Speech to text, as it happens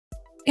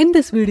In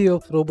this video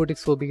of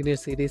Robotics for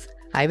Beginners series,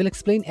 I will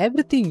explain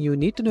everything you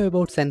need to know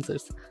about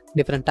sensors,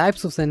 different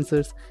types of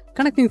sensors,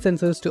 connecting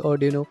sensors to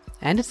Arduino,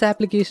 and its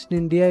application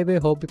in DIY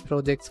hobby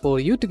projects for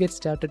you to get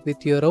started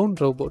with your own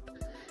robot.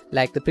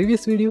 Like the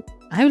previous video,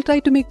 I will try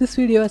to make this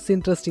video as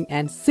interesting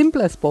and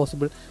simple as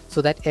possible so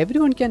that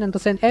everyone can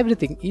understand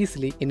everything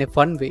easily in a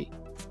fun way.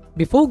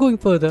 Before going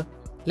further,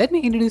 let me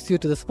introduce you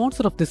to the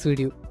sponsor of this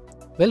video,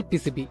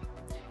 PCB.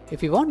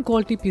 If you want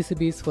quality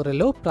PCBs for a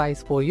low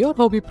price for your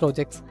hobby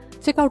projects,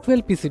 check out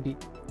PCB.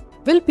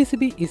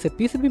 PCB is a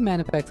PCB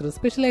manufacturer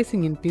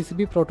specializing in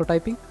PCB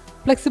prototyping,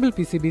 flexible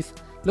PCBs,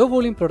 low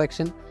volume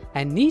production,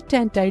 and neat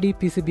and tidy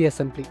PCB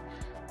assembly.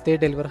 They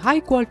deliver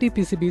high quality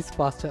PCBs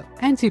faster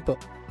and cheaper.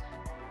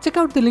 Check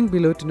out the link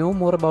below to know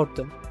more about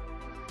them.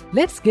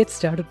 Let's get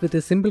started with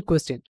a simple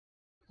question.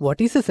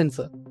 What is a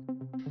sensor?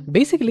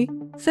 Basically,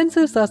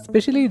 sensors are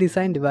specially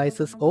designed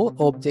devices or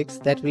objects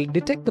that will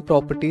detect the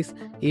properties,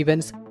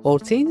 events, or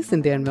changes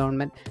in the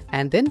environment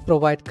and then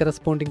provide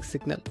corresponding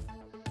signal.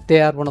 They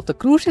are one of the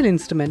crucial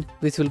instruments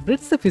which will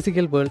bridge the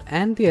physical world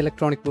and the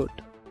electronic world.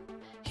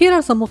 Here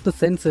are some of the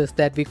sensors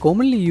that we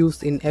commonly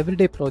use in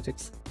everyday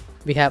projects.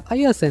 We have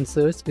IR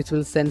sensors which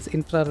will sense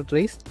infrared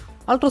rays,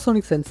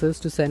 ultrasonic sensors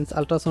to sense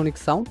ultrasonic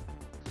sound,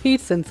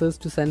 heat sensors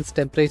to sense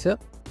temperature,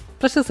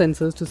 pressure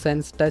sensors to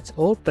sense touch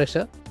or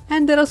pressure,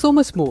 and there are so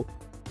much more.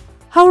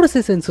 How does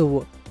a sensor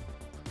work?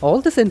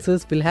 All the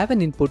sensors will have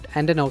an input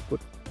and an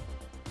output.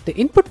 The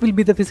input will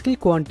be the physical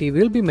quantity we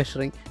will be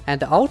measuring,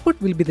 and the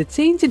output will be the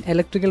change in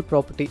electrical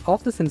property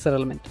of the sensor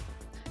element.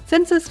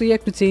 Sensors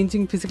react to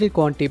changing physical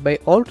quantity by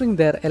altering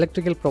their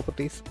electrical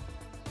properties.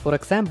 For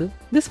example,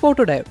 this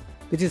photodiode,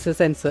 which is a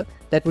sensor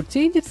that would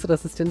change its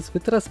resistance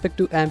with respect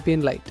to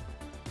ambient light.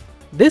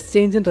 This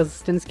change in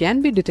resistance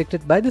can be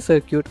detected by the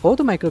circuit or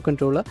the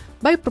microcontroller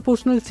by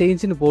proportional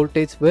change in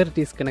voltage where it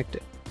is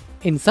connected.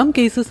 In some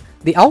cases,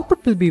 the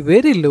output will be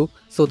very low,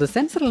 so the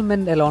sensor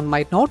element alone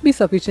might not be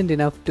sufficient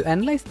enough to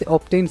analyze the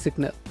obtained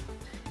signal.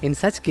 In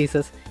such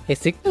cases, a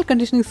signal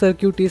conditioning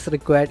circuit is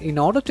required in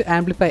order to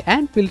amplify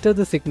and filter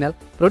the signal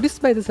produced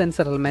by the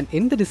sensor element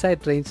in the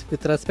desired range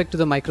with respect to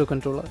the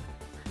microcontroller.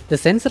 The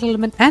sensor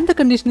element and the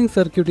conditioning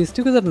circuit is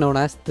together known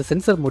as the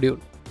sensor module.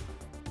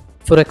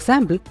 For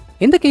example,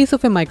 in the case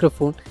of a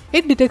microphone,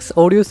 it detects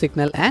audio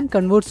signal and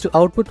converts to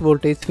output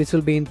voltage which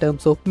will be in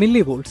terms of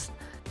millivolts.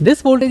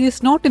 This voltage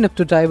is not enough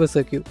to drive a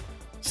circuit,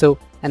 so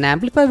an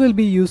amplifier will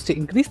be used to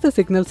increase the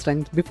signal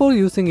strength before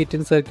using it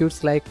in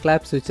circuits like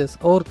clamp switches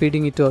or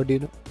feeding it to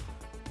Arduino.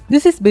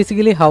 This is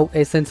basically how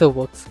a sensor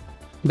works.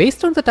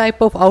 Based on the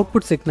type of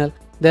output signal,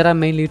 there are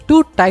mainly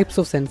two types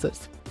of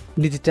sensors,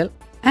 digital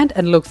and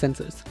analog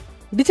sensors.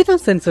 Digital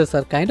sensors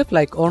are kind of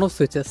like on-off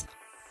switches.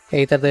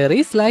 Either there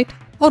is light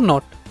or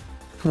not,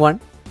 1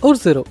 or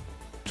 0,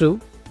 true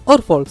or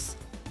false.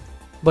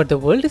 But the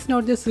world is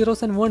not just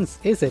zeros and ones,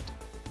 is it?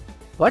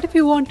 What if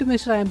you want to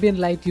measure ambient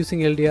light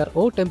using LDR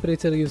or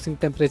temperature using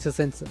temperature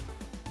sensor?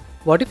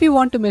 What if you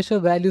want to measure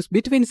values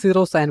between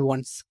zeros and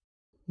ones?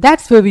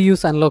 That's where we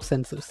use analog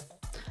sensors.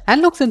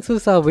 Analog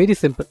sensors are very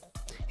simple.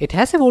 It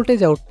has a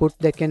voltage output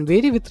that can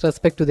vary with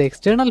respect to the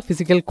external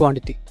physical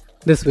quantity.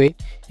 This way,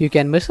 you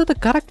can measure the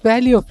correct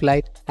value of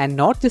light and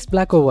not just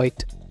black or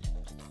white.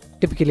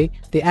 Typically,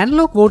 the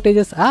analog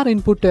voltages are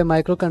input to a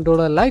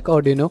microcontroller like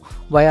Arduino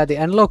via the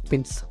analog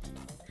pins.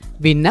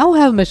 We now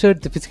have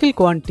measured the physical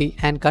quantity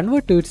and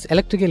convert to its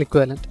electrical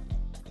equivalent.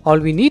 All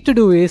we need to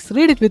do is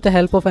read it with the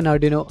help of an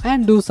Arduino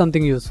and do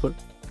something useful.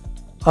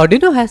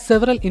 Arduino has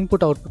several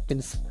input-output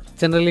pins,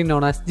 generally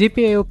known as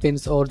GPIO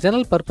pins or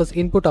general purpose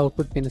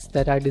input-output pins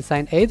that are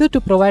designed either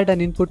to provide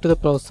an input to the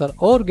processor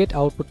or get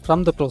output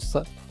from the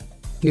processor.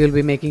 We will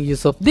be making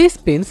use of these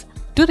pins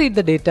to read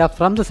the data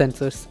from the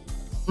sensors.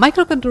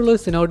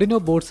 Microcontrollers in Arduino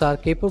boards are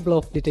capable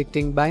of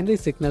detecting binary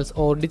signals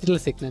or digital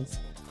signals,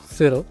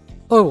 0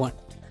 or 1.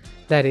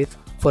 That is,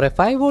 for a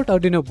 5V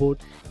Arduino board,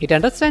 it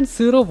understands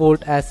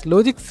 0V as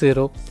logic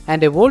 0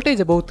 and a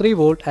voltage above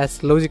 3V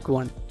as logic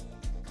 1.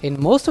 In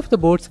most of the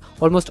boards,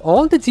 almost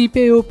all the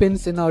GPIO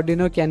pins in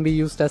Arduino can be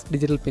used as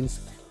digital pins,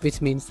 which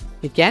means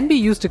it can be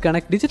used to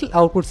connect digital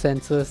output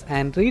sensors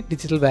and read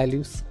digital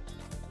values.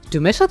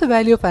 To measure the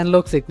value of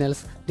analog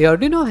signals, the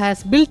Arduino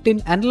has built-in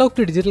analog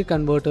to digital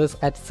converters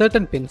at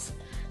certain pins.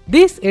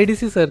 These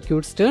ADC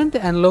circuits turn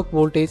the analog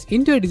voltage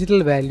into a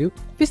digital value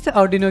which the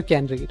Arduino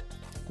can read.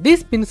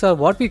 These pins are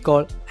what we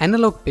call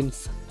analog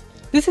pins.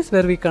 This is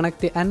where we connect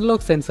the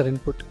analog sensor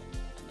input.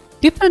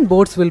 Different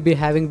boards will be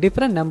having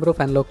different number of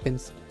analog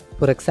pins.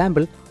 For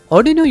example,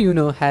 Arduino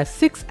Uno has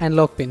 6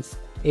 analog pins,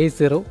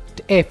 A0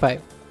 to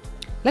A5.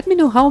 Let me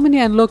know how many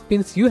analog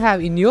pins you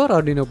have in your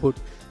Arduino board.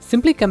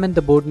 Simply comment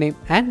the board name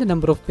and the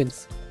number of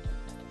pins.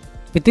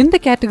 Within the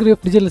category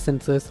of digital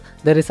sensors,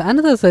 there is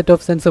another set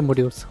of sensor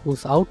modules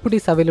whose output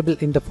is available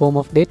in the form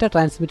of data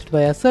transmitted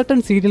via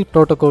certain serial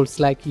protocols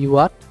like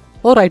UART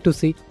or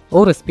I2C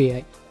or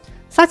SPI.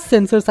 Such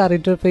sensors are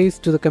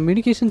interfaced to the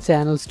communication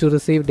channels to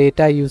receive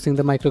data using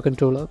the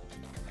microcontroller.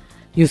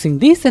 Using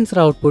these sensor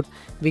output,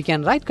 we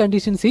can write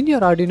conditions in your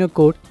Arduino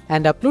code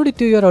and upload it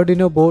to your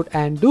Arduino board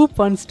and do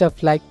fun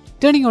stuff like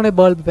turning on a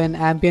bulb when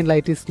ambient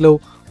light is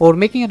low, or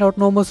making an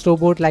autonomous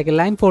robot like a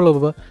line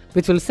follower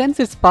which will sense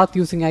its path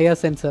using IR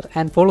sensor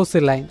and follows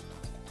the line.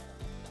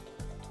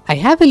 I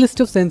have a list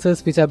of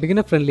sensors which are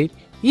beginner friendly,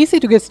 easy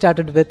to get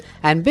started with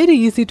and very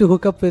easy to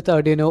hook up with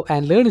Arduino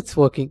and learn its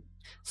working.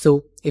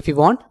 So if you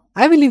want,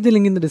 I will leave the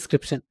link in the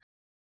description.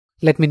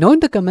 Let me know in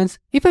the comments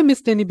if I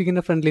missed any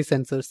beginner friendly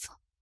sensors.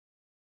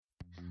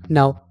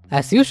 Now,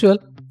 as usual,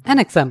 an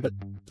example.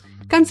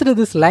 Consider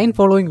this line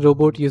following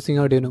robot using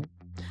Arduino.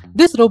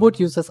 This robot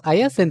uses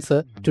IR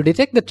sensor to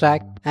detect the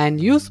track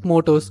and use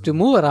motors to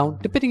move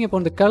around depending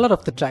upon the color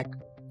of the track.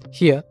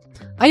 Here,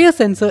 IR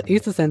sensor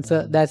is a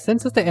sensor that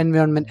senses the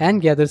environment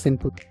and gathers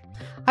input.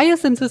 IR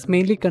sensors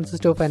mainly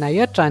consist of an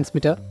IR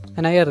transmitter,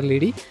 an IR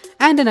LED,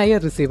 and an IR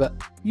receiver,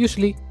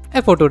 usually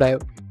a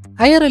photodiode.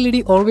 IR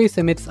LED always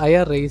emits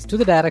IR rays to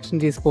the direction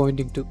it is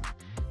pointing to.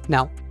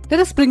 Now, let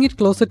us bring it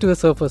closer to a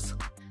surface.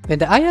 When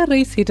the IR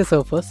rays hit a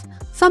surface,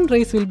 some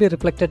rays will be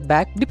reflected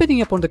back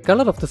depending upon the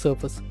color of the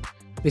surface.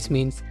 Which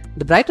means,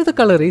 the brighter the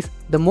color is,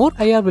 the more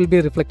IR will be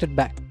reflected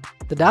back.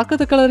 The darker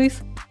the color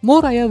is,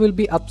 more IR will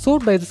be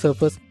absorbed by the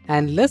surface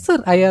and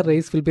lesser IR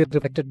rays will be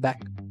reflected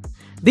back.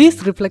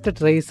 These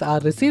reflected rays are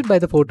received by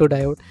the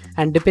photodiode,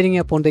 and depending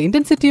upon the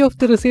intensity of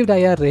the received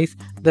IR rays,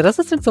 the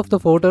resistance of the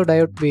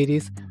photodiode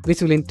varies,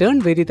 which will in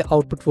turn vary the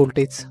output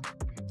voltage.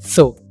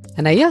 So,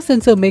 an IR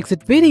sensor makes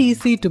it very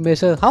easy to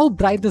measure how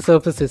bright the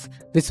surface is,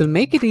 which will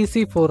make it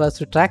easy for us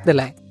to track the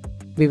line.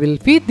 We will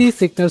feed these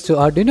signals to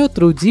Arduino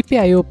through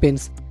GPIO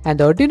pins, and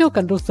the Arduino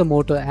controls the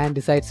motor and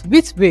decides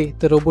which way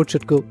the robot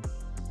should go.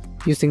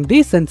 Using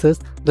these sensors,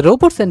 the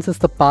robot senses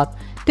the path,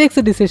 takes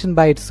a decision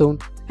by its own,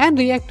 and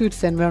reacts to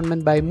its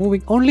environment by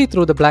moving only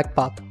through the black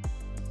path.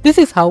 This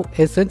is how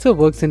a sensor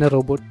works in a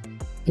robot.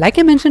 Like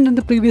I mentioned in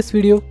the previous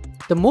video,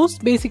 the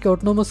most basic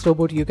autonomous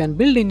robot you can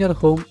build in your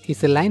home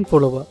is a line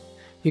follower.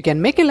 You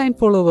can make a line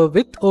follower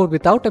with or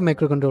without a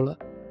microcontroller.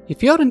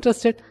 If you are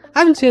interested,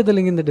 I will share the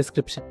link in the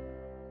description.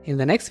 In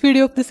the next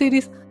video of the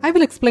series, I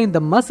will explain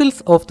the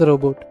muscles of the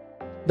robot,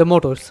 the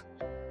motors.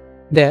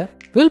 There,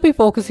 we'll be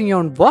focusing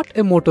on what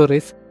a motor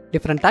is,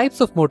 different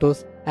types of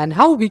motors, and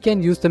how we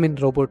can use them in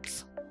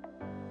robots.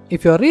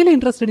 If you are really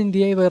interested in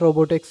DIY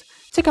robotics,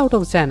 check out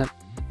our channel.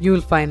 You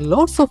will find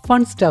lots of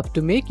fun stuff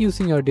to make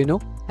using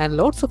Arduino and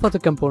lots of other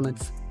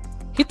components.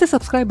 Hit the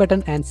subscribe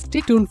button and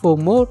stay tuned for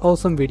more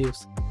awesome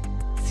videos.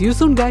 See you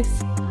soon,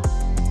 guys!